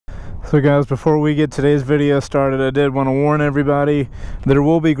So guys, before we get today's video started, I did want to warn everybody there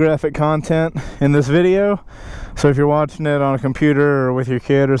will be graphic content in this video. So if you're watching it on a computer or with your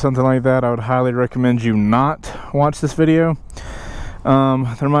kid or something like that, I would highly recommend you not watch this video.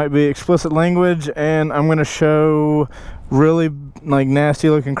 There might be explicit language, and I'm going to show really like nasty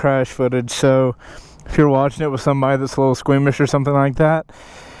looking crash footage. So if you're watching it with somebody that's a little squeamish or something like that,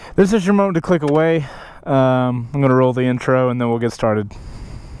 this is your moment to click away. I'm going to roll the intro and then we'll get started.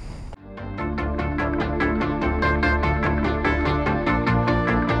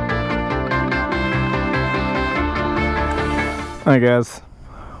 Hi guys,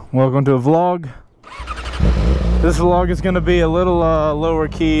 welcome to a vlog. This vlog is going to be a little lower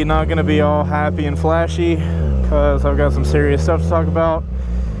key, not going to be all happy and flashy, because I've got some serious stuff to talk about,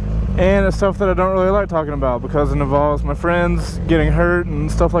 and it's stuff that I don't really like talking about because it involves my friends getting hurt and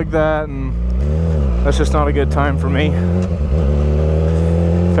stuff like that, and that's just not a good time for me.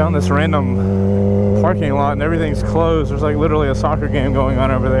 Found this random parking lot and everything's closed. There's like literally a soccer game going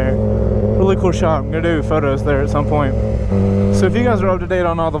on over there. Really cool shot. I'm gonna do photos there at some point. So if you guys are up to date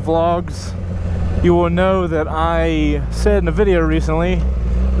on all the vlogs, you will know that I said in a video recently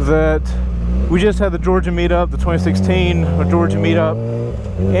that we just had the Georgia meetup, the 2016 Georgia meetup,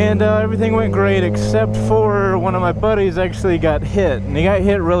 and everything went great except for one of my buddies actually got hit, and he got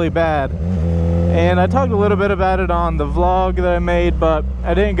hit really bad. And I talked a little bit about it on the vlog that I made, but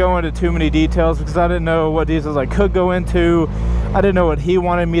I didn't go into too many details because I didn't know what details I could go into. I didn't know what he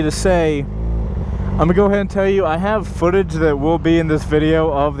wanted me to say. I'm gonna go ahead and tell you, I have footage that will be in this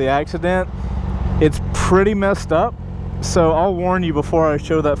video of the accident. It's pretty messed up, so I'll warn you before I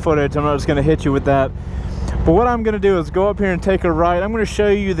show that footage. I'm not just gonna hit you with that. But what I'm gonna do is go up here and take a right. I'm gonna show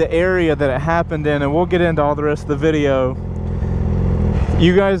you the area that it happened in, and we'll get into all the rest of the video.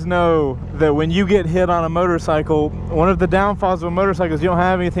 You guys know that when you get hit on a motorcycle, one of the downfalls of a motorcycle is you don't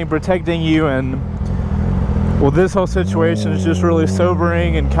have anything protecting you, and well, this whole situation is just really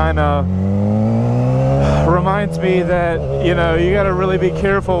sobering and kind of reminds me that, you know, you got to really be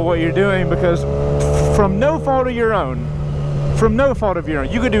careful what you're doing, because from no fault of your own,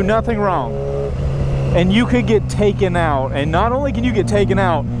 you could do nothing wrong and you could get taken out. And not only can you get taken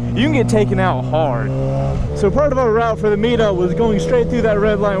out, you can get taken out hard. So part of our route for the meetup was going straight through that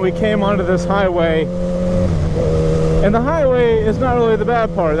red line. We came onto this highway, and the highway is not really the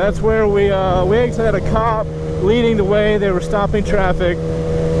bad part. That's where we actually had a cop leading the way. They were stopping traffic,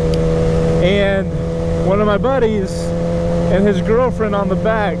 and one of my buddies and his girlfriend on the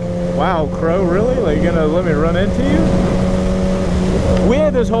back. Wow, Crow, really? Like, you gonna let me run into you? We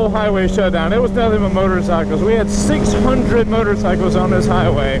had this whole highway shut down. It was nothing but motorcycles. We had 600 motorcycles on this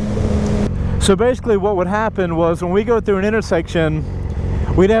highway. So basically what would happen was when we go through an intersection,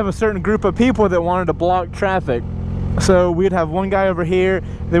 we'd have a certain group of people that wanted to block traffic. So we'd have one guy over here,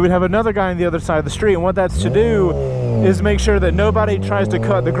 then we'd have another guy on the other side of the street, and what that's to do is make sure that nobody tries to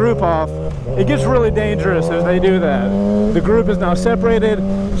cut the group off. It gets really dangerous if they do that. The group is now separated,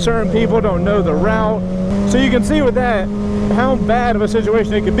 certain people don't know the route. So you can see with that how bad of a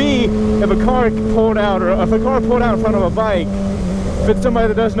situation it could be if a car pulled out, or if a car pulled out in front of a bike. If it's somebody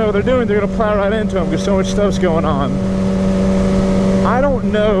that doesn't know what they're doing, they're gonna plow right into them because so much stuff's going on. I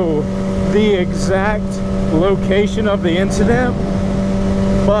don't know the exact location of the incident,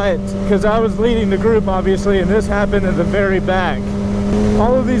 but because I was leading the group obviously, and this happened in the very back.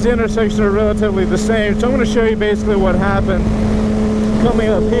 All of these intersections are relatively the same, so I'm going to show you basically what happened. Coming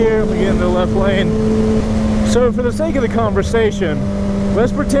up here, we get in the left lane. So for the sake of the conversation,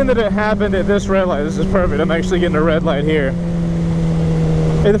 let's pretend that it happened at this red light. This is perfect. I'm actually getting a red light here.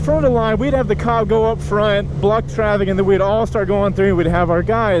 In the front of the line, we'd have the cop go up front, block traffic, and then we'd all start going through, and we'd have our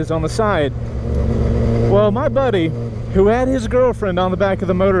guys on the side. Well, my buddy, who had his girlfriend on the back of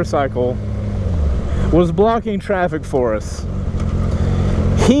the motorcycle, was blocking traffic for us.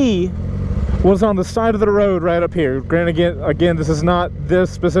 He was on the side of the road right up here. Granted, again, this is not this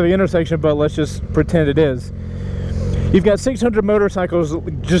specific intersection, but let's just pretend it is. You've got 600 motorcycles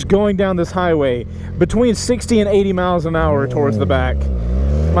just going down this highway between 60 and 80 miles an hour towards the back.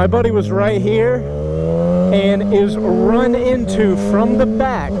 My buddy was right here and is run into from the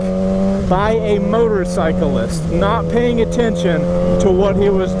back by a motorcyclist, not paying attention to what he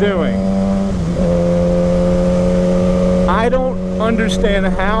was doing. I don't understand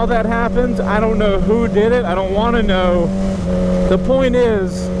how that happened. I don't know who did it. I don't want to know. The point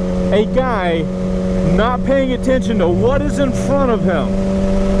is, a guy not paying attention to what is in front of him.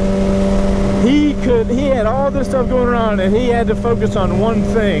 He had all this stuff going around, and he had to focus on one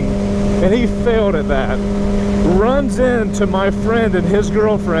thing, and he failed at that. Runs into my friend and his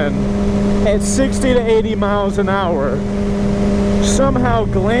girlfriend at 60 to 80 miles an hour. somehow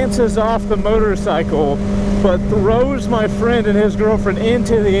glances off the motorcycle, but throws my friend and his girlfriend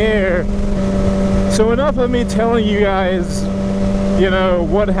into the air. So enough of me telling you guys, you know,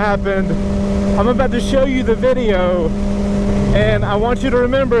 what happened. I'm about to show you the video, and I want you to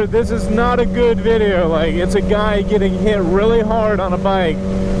remember, this is not a good video. Like, it's a guy getting hit really hard on a bike.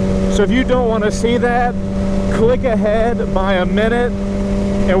 So if you don't want to see that, click ahead by a minute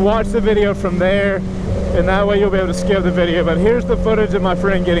and watch the video from there, and that way you'll be able to skip the video. But here's the footage of my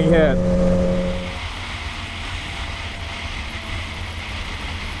friend getting hit.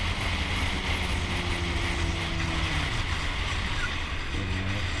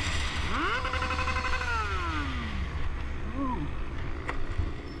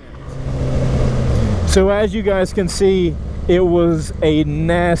 So as you guys can see, it was a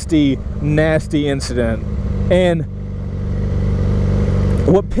nasty, nasty incident. And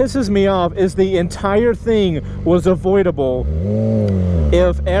what pisses me off is the entire thing was avoidable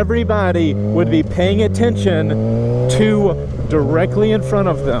if everybody would be paying attention to directly in front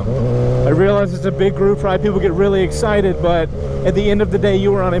of them. I realize it's a big group ride, people get really excited, but at the end of the day,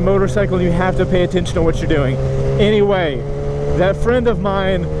 you are on a motorcycle and you have to pay attention to what you're doing. Anyway, that friend of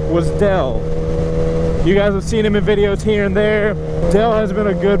mine was Dell. You guys have seen him in videos here and there. Dell has been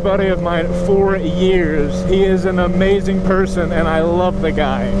a good buddy of mine for years. He is an amazing person and I love the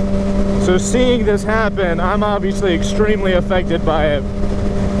guy. So seeing this happen, I'm obviously extremely affected by it.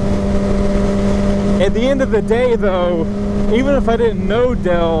 At the end of the day though, even if I didn't know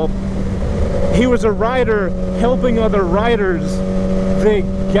Dell, he was a rider helping other riders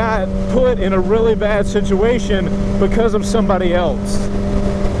that got put in a really bad situation because of somebody else.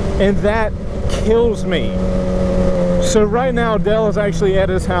 And that kills me. So right now Dell is actually at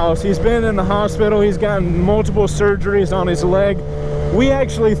his house. He's been in the hospital. He's gotten multiple surgeries on his leg. We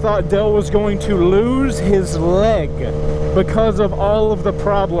actually thought Dell was going to lose his leg because of all of the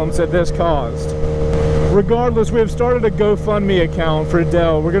problems that this caused. Regardless, we have started a GoFundMe account for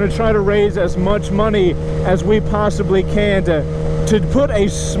Dell. We're going to try to raise as much money as we possibly can to put a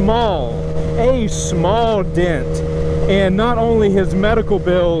small dent in not only his medical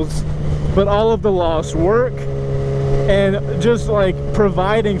bills, but all of the lost work and just like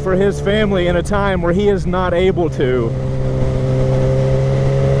providing for his family in a time where he is not able to.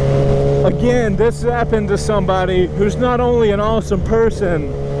 Again, this happened to somebody who's not only an awesome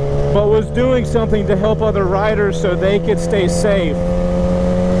person, but was doing something to help other riders so they could stay safe.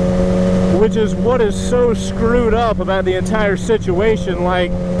 Which is what is so screwed up about the entire situation.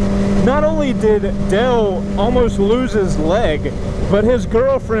 Like, not only did Dell almost lose his leg, but his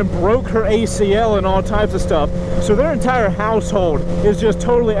girlfriend broke her ACL and all types of stuff. So their entire household is just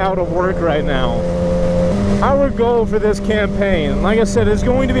totally out of work right now. Our goal for this campaign, like I said, is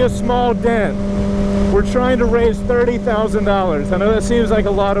going to be a small dent. We're trying to raise $30,000. I know that seems like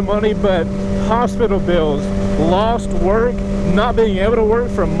a lot of money, but hospital bills, lost work, not being able to work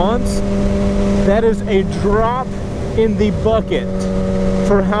for months, that is a drop in the bucket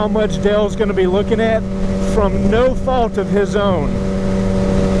for how much Dell's going to be looking at from no fault of his own.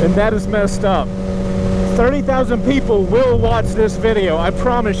 And that is messed up. 30,000 people will watch this video, I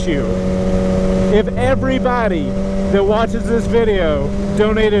promise you. If everybody that watches this video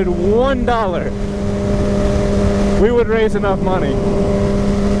donated $1, we would raise enough money.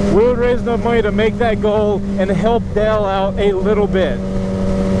 We would raise enough money to make that goal and help Dell out a little bit.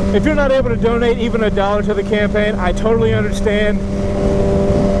 If you're not able to donate even $1 to the campaign, I totally understand.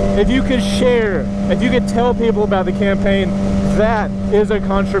 If you could share, if you could tell people about the campaign, that is a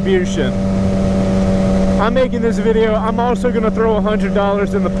contribution. I'm making this video. I'm also going to throw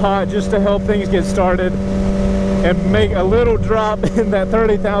 $100 in the pot just to help things get started and make a little drop in that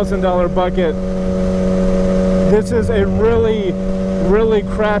 $30,000 bucket. This is a really, really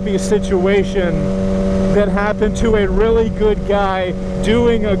crappy situation that happened to a really good guy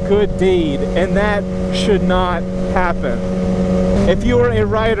doing a good deed, and that should not happen. If you are a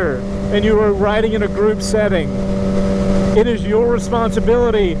rider and you are riding in a group setting, it is your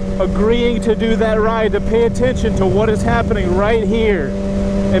responsibility agreeing to do that ride to pay attention to what is happening right here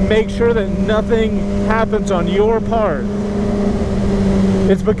and make sure that nothing happens on your part.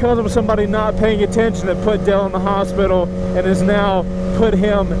 It's because of somebody not paying attention that put Dell in the hospital and has now put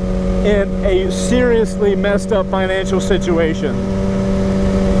him in a seriously messed up financial situation.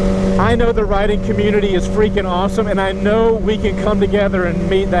 I know the riding community is freaking awesome, and I know we can come together and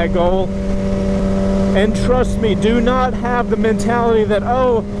meet that goal. And trust me, do not have the mentality that,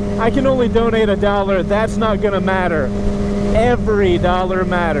 oh, I can only donate $1. That's not going to matter. Every dollar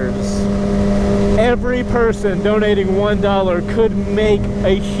matters. Every person donating $1 could make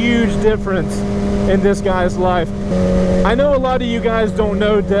a huge difference in this guy's life. I know a lot of you guys don't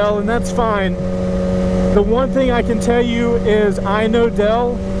know Dell, and that's fine. The one thing I can tell you is I know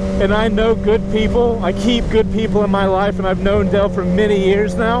Dell, and I know good people. I keep good people in my life, and I've known Dell for many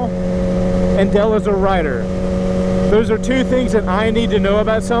years now. And Dell is a writer. Those are two things that I need to know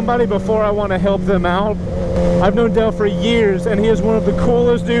about somebody before I want to help them out. I've known Dell for years, and he is one of the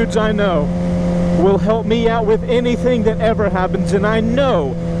coolest dudes I know. Will help me out with anything that ever happens, and I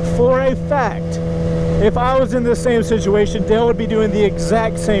know for a fact, if I was in the same situation, Dale would be doing the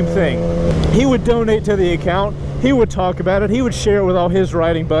exact same thing. He would donate to the account, he would talk about it, he would share it with all his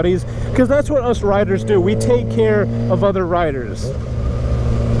writing buddies, because that's what us writers do. We take care of other writers.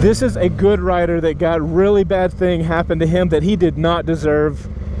 This is a good writer that got really bad thing happen to him that he did not deserve,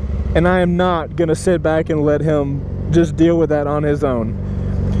 and I am not going to sit back and let him just deal with that on his own.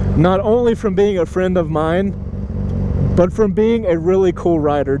 Not only from being a friend of mine, but from being a really cool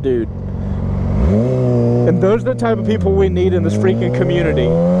writer, dude. And those are the type of people we need in this freaking community.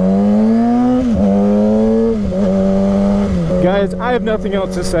 Guys, I have nothing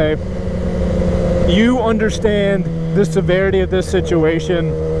else to say. You understand the severity of this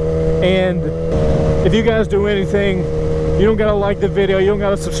situation, and if you guys do anything, you don't gotta like the video, you don't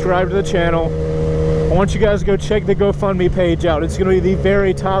gotta subscribe to the channel. I want you guys to go check the GoFundMe page out. It's gonna be the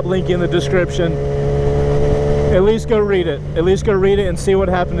very top link in the description. At least go read it. At least go read it and see what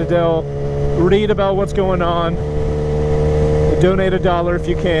happened to Dell. Read about what's going on. Donate $1 if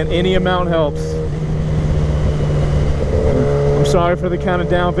you can. Any amount helps. I'm sorry for the kind of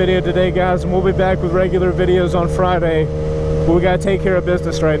down video today, guys, and we'll be back with regular videos on Friday. But we gotta take care of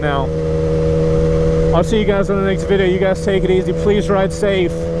business right now. I'll see you guys on the next video. You guys take it easy. Please ride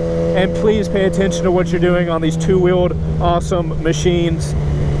safe, and please pay attention to what you're doing on these two-wheeled awesome machines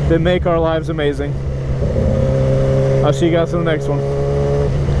that make our lives amazing. I'll see you guys on the next one.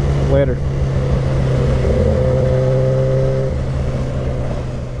 Later.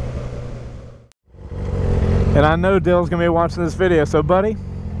 And I know Dale's gonna be watching this video, so buddy,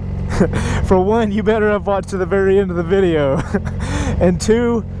 for one, you better have watched to the very end of the video. And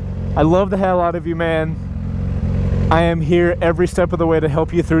two, I love the hell out of you, man. I am here every step of the way to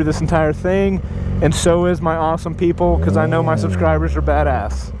help you through this entire thing, and so is my awesome people, because I know my subscribers are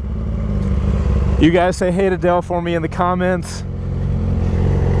badass. You guys say hey to Dale for me in the comments,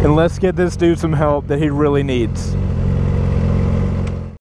 and let's get this dude some help that he really needs.